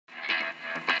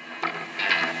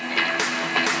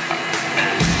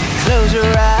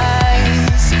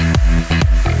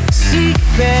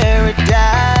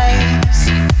paradise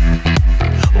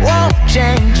won't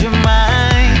change your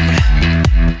mind.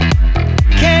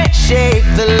 Can't shape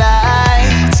the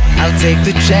lights. I'll take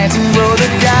the chance and roll the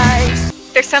dice.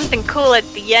 There's something cool at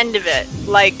the end of it,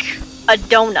 like a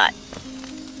donut.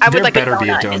 I would like a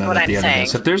donut, is what I'm saying.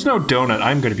 If there's no donut,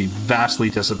 I'm going to be vastly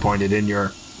disappointed in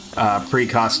your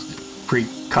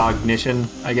precognition,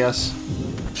 I guess.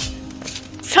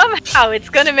 Somehow it's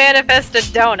going to manifest a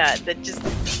donut that just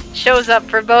shows up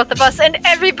for both of us and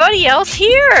everybody else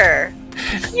here.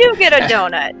 You get a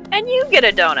donut, and you get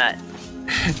a donut.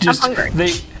 Just, I'm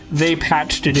hungry. They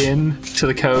patched it in to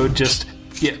the code. Just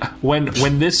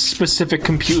when this specific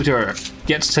computer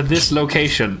gets to this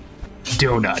location,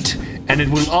 donut, and it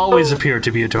will always appear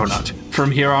to be a donut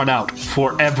from here on out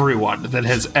for everyone that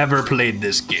has ever played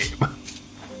this game.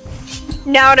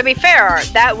 Now, to be fair,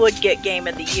 that would get Game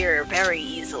of the Year very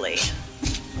easily.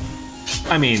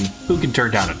 I mean, who can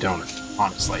turn down a donut,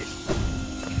 honestly?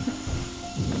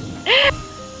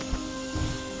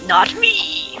 Not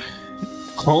me.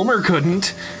 Homer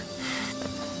couldn't.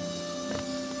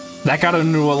 That got him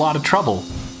into a lot of trouble.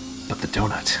 But the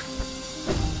donut.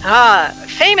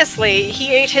 Famously,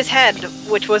 he ate his head,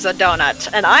 which was a donut.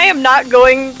 And I am not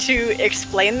going to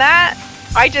explain that.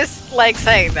 I just like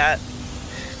saying that.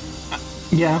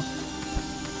 Yeah.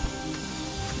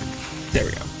 There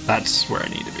we go. That's where I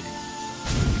need to be.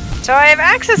 So I have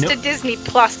access to Disney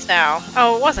Plus now.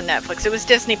 Oh, it wasn't Netflix, it was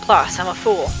Disney Plus. I'm a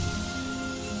fool.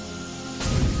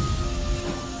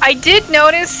 I did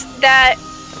notice that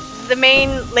the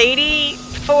main lady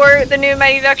for the new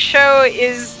Mighty Ducks show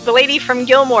is the lady from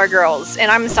Gilmore Girls.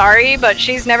 And I'm sorry, but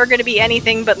she's never going to be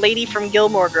anything but Lady from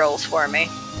Gilmore Girls for me.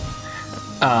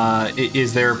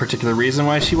 Is there a particular reason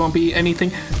why she won't be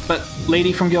anything but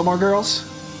Lady from Gilmore Girls?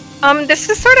 This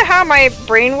is sort of how my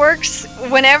brain works.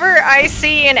 Whenever I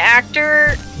see an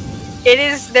actor, it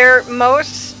is their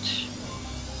most...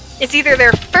 It's either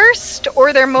their first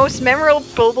or their most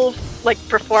memorable, like,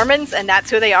 performance, and that's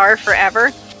who they are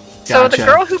forever. So the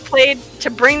girl who played,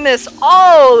 to bring this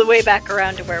all the way back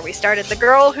around to where we started, the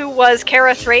girl who was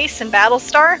Kara Thrace in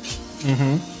Battlestar,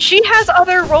 she has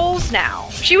other roles now.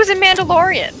 She was in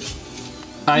Mandalorian.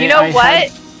 You know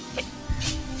what?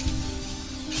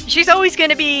 She's always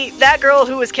going to be that girl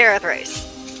who was Kara Thrace.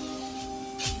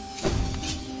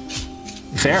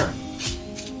 Fair.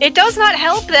 It does not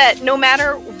help that no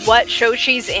matter what show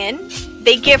she's in,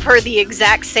 they give her the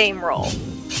exact same role.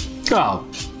 Oh.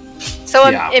 So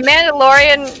in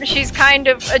Mandalorian, she's kind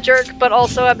of a jerk, but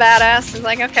also a badass. And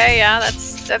like, okay, yeah,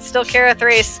 that's still Kara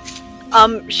Thrace.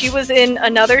 She was in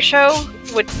another show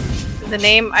with the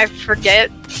name I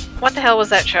forget. What the hell was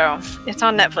that show? It's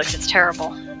on Netflix. It's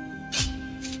terrible.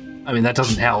 I mean, that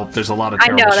doesn't help. There's a lot of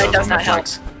terrible shows on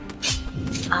Netflix.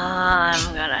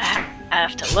 I'm gonna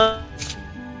have to look.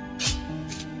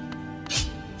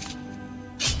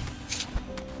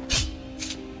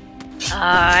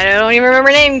 I don't even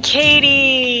remember her name.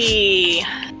 Katie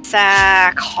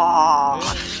Sackhoff.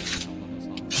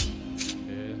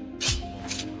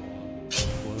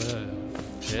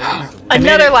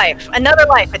 Another life. Another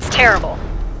life. It's terrible.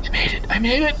 I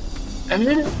made it. I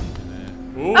made it. I made it.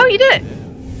 Oh, you did.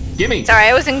 Gimme. Sorry,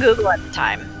 I was in Google at the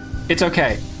time. It's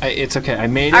okay. It's okay. I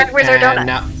made it. Alright, where's our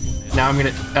donut? Now I'm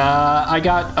gonna. I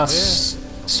got a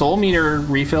soul meter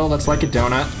refill. That's like a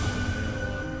donut.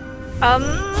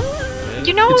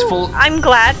 You know, I'm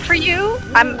glad for you.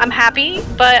 I'm happy,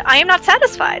 but I am not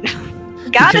satisfied.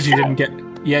 Because you didn't get.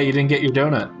 Yeah, you didn't get your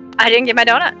donut. I didn't get my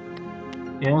donut.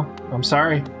 Yeah, I'm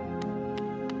sorry.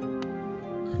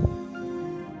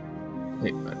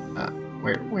 Wait,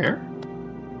 where?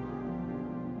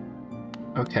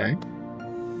 Okay.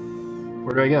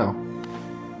 Where do I go?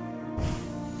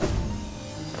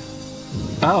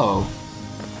 Oh.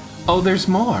 Oh, there's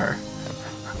more.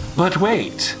 But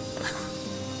wait.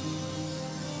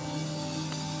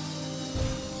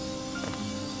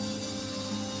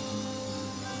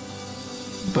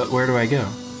 But where do I go?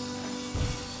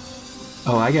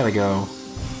 Oh, I gotta go.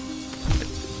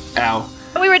 Ow.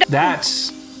 We were done.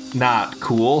 That's not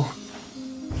cool.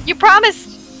 You promised.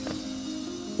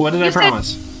 What did I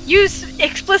promise? You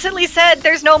explicitly said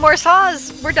there's no more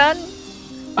saws. We're done.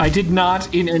 I did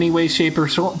not in any way, shape, or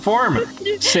form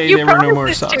say there were no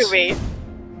more saws. You promised this to me.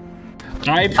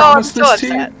 I promised I'm so this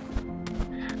to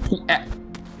you?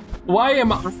 Why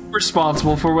am I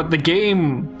responsible for what the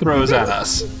game throws at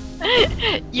us?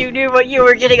 You knew what you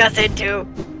were getting us into.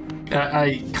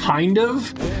 I kind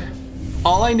of.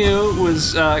 All I knew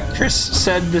was Chris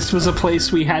said this was a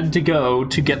place we had to go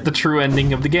to get the true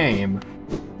ending of the game.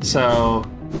 So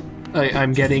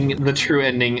I'm getting the true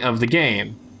ending of the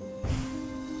game.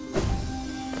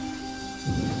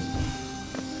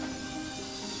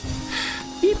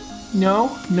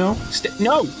 No, no,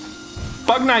 no!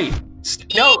 Bug Knight!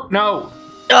 No, no!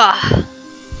 Ugh.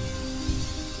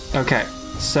 Okay,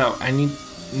 so I need...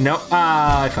 No,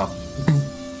 I fell.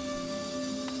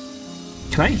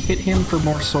 Can I hit him for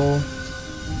more soul?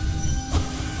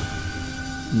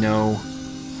 No.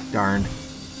 Darn.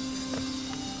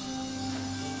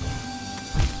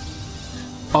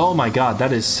 Oh my god,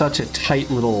 that is such a tight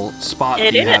little spot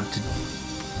you have to...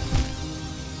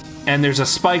 And there's a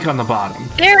spike on the bottom.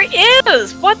 There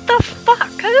is! What the fuck?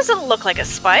 That doesn't look like a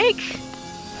spike.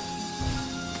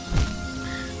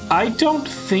 I don't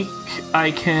think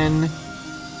I can...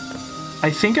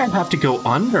 I think I have to go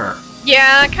under.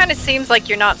 Yeah, it kind of seems like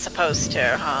you're not supposed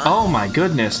to, huh? Oh my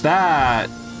goodness, that...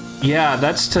 Yeah,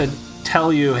 that's to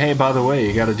tell you, hey, by the way,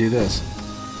 you gotta do this.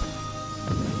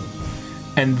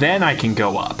 And then I can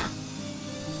go up.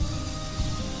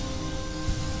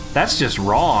 That's just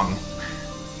wrong.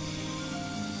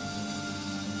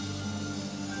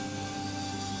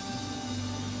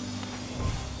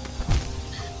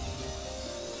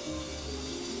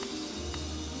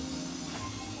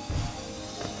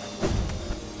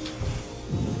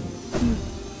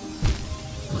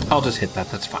 I'll just hit that,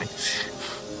 that's fine.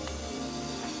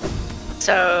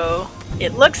 So,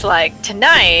 it looks like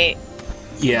tonight,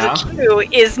 Yeah. the queue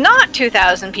is not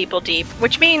 2,000 people deep,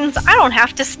 which means I don't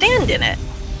have to stand in it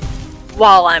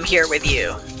while I'm here with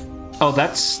you. Oh,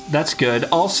 that's good.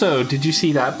 Also, did you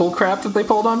see that bullcrap that they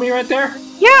pulled on me right there?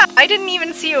 Yeah, I didn't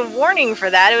even see a warning for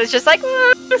that. It was just like,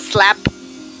 slap.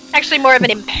 Actually, more of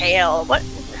an impale. What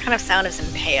kind of sound is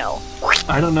impale?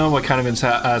 I don't know what kind of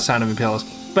sound of impale is.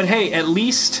 But hey, at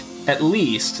least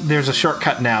there's a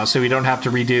shortcut now, so we don't have to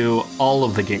redo all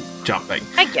of the gate jumping.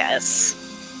 I guess.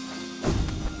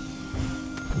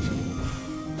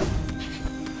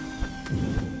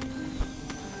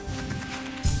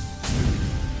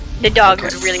 The dog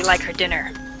would really like her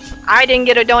dinner. I didn't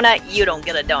get a donut, you don't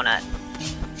get a donut.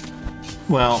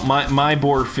 Well, my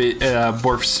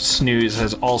Borf's snooze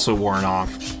has also worn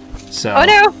off. So. Oh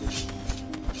no!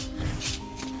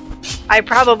 I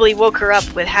probably woke her up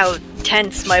with how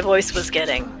tense my voice was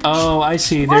getting. Oh, I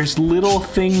see. What? There's little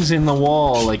things in the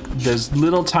wall, like this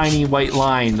little tiny white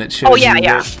line that shows. Oh yeah, you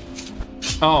yeah.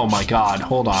 Oh my god,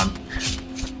 hold on.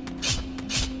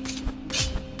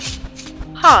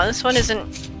 Huh, this one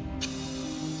isn't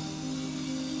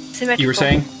symmetrical. You were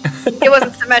saying? It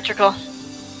wasn't symmetrical.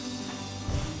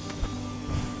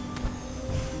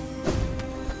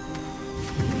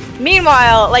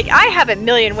 Meanwhile, like, I have a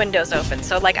million windows open,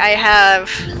 so, like, I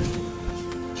have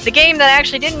the game that I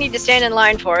actually didn't need to stand in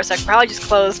line for, so I could probably just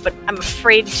close, but I'm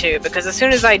afraid to, because as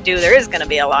soon as I do, there is going to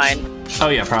be a line. Oh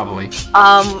yeah, probably.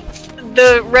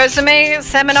 The resume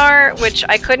seminar, which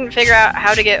I couldn't figure out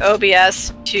how to get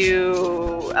OBS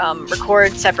to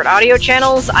record separate audio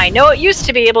channels. I know it used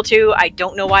to be able to, I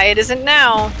don't know why it isn't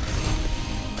now.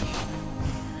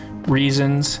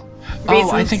 Reasons.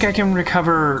 Oh, I think I can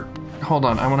recover... Hold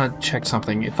on, I want to check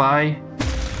something. If I...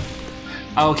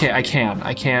 Okay, I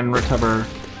can recover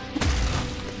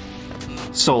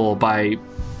soul by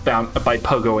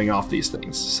pogoing off these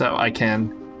things. So I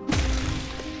can...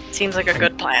 Seems like a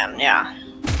good plan, yeah.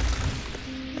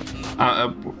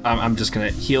 I'm just gonna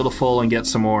heal to full and get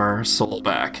some more soul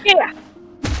back. Yeah.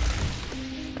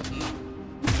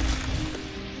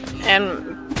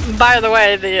 And by the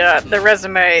way, the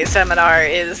resume seminar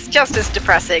is just as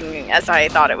depressing as I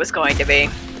thought it was going to be.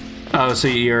 Oh, so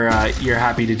you're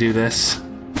happy to do this?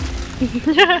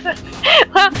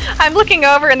 Well, I'm looking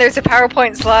over and there's a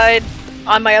PowerPoint slide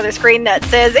on my other screen that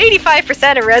says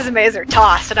 85% of resumes are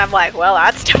tossed, and I'm like, well,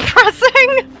 that's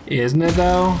depressing. Isn't it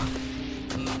though?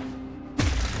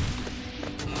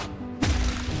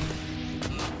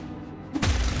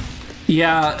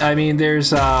 Yeah, I mean,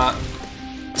 there's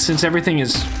since everything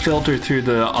is filtered through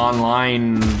the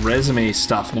online resume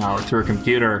stuff now or through a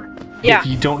computer, Yeah. if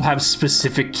you don't have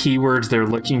specific keywords they're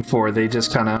looking for, they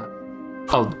just kind of,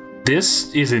 oh,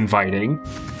 this is inviting.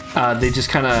 They just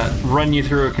kind of run you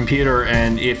through a computer,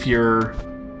 and if your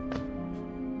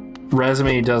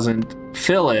resume doesn't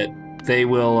fill it, they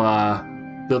will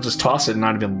they'll just toss it and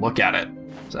not even look at it.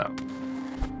 So,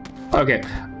 okay,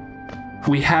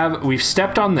 we've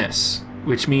stepped on this,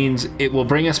 which means it will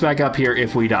bring us back up here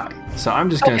if we die. So I'm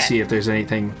just gonna Okay. see if there's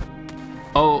anything.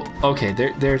 Oh, okay,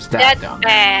 there's that That's down there.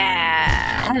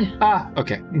 bad. Ah,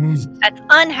 okay. That's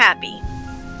unhappy.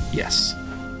 Yes.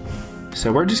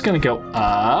 So we're just gonna go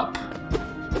up.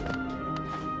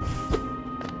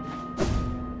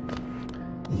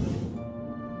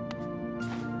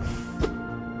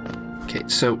 Okay,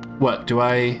 so what? Do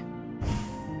I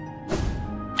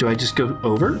just go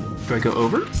over? Do I go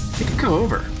over? I think I go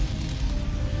over.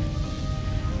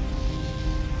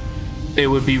 It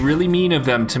would be really mean of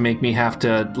them to make me have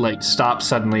to, like, stop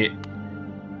suddenly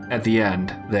at the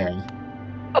end there.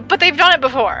 Oh, but they've done it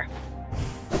before.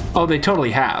 Oh, they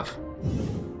totally have.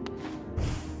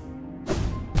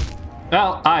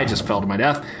 Well, I just fell to my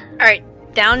death. Alright,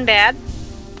 down bad.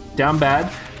 Down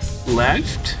bad.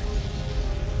 Left.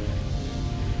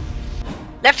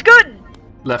 Left good!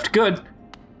 Left good.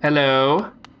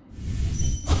 Hello.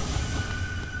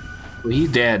 Well,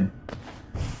 he's dead.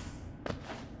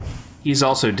 He's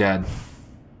also dead.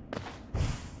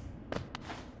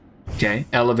 Okay,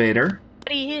 elevator.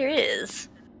 What here is?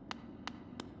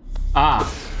 Ah,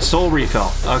 soul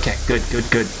refill. Okay, good, good,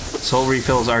 good. Soul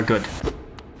refills are good.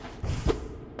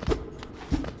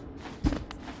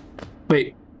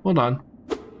 Wait, hold on.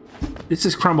 This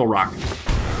is Crumble Rock.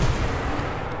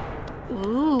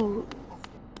 Ooh.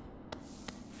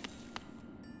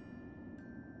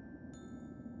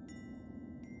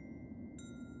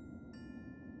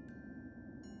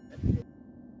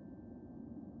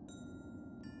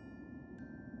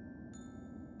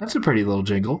 That's a pretty little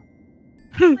jingle.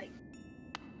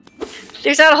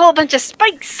 There's not a whole bunch of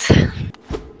spikes.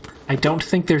 I don't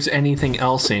think there's anything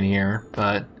else in here,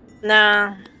 but...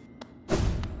 Nah.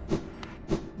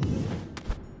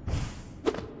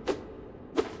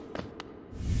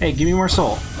 Hey, give me more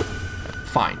soul.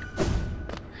 Fine.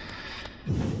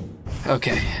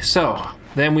 Okay, so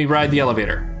then we ride the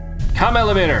elevator. Come,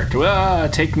 elevator!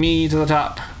 Take me to the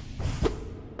top.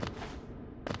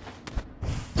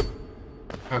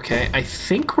 Okay, I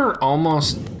think we're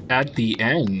almost at the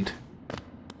end.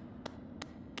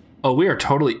 Oh, we are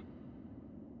totally...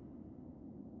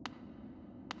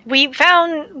 We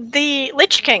found the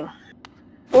Lich King.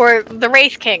 Or the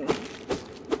Wraith King.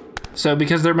 So,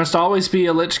 because there must always be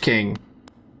a Lich King.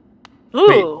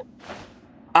 Ooh. Wait.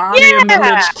 I am the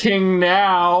Lich King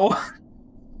now!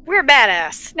 We're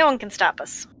badass. No one can stop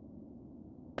us.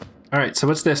 Alright, so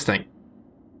what's this thing?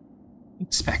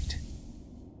 Inspect.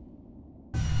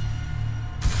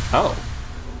 Oh.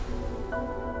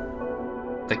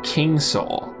 The King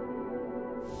Soul.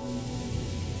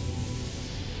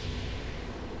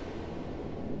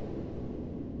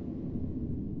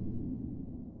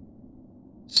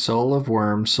 Soul of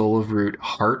Worm, Soul of Root,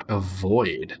 Heart of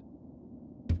Void.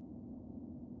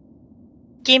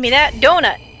 Give me that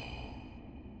donut.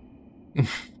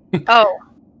 Oh.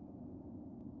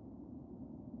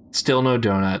 Still no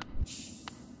donut.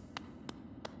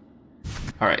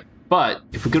 Alright, but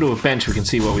if we go to a bench, we can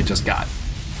see what we just got.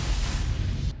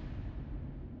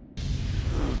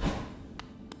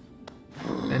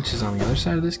 Bench is on the other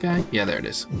side of this guy? Yeah, there it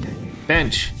is. Okay.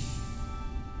 Bench.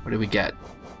 What did we get?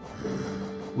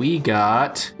 We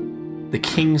got the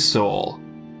King Soul.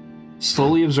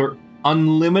 Slowly absorb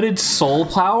unlimited soul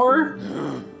power?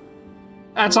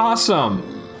 That's awesome.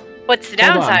 What's the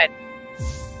downside?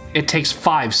 It takes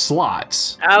 5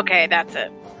 slots. Okay, that's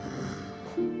it.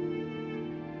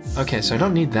 Okay, so I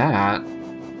don't need that.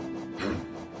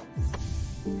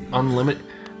 Unlimited.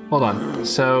 Hold on.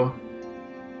 So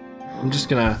I'm just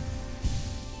gonna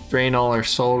drain all our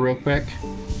soul real quick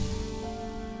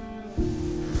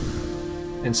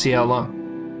and see how long.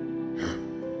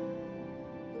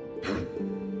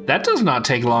 That does not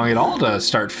take long at all to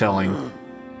start filling.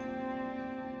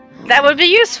 That would be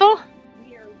useful.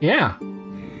 Yeah.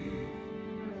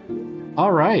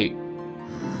 All right.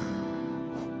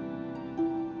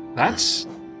 That's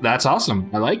awesome.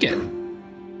 I like it.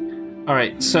 All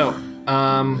right, so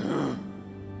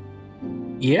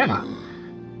yeah.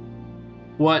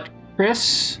 What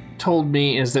Chris told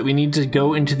me is that we need to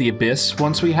go into the abyss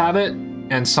once we have it,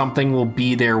 and something will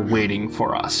be there waiting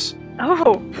for us.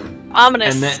 Oh,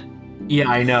 ominous. And then, yeah,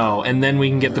 I know. And then we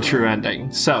can get the true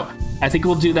ending. So I think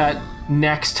we'll do that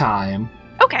next time.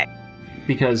 Okay.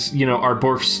 Because, you know, our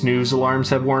Borf snooze alarms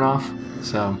have worn off.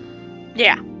 So.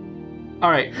 Yeah. All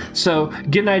right. So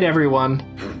good night, everyone.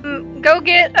 Go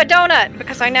get a donut,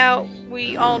 because I know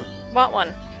we all want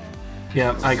one.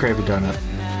 Yeah, I crave a donut.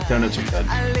 Donuts are good.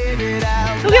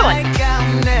 Go get one. Like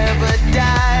I'll never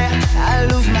die. I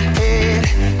lose my head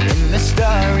in the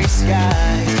starry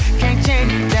skies. Can't chain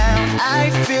you down. I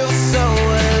feel so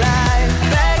alive.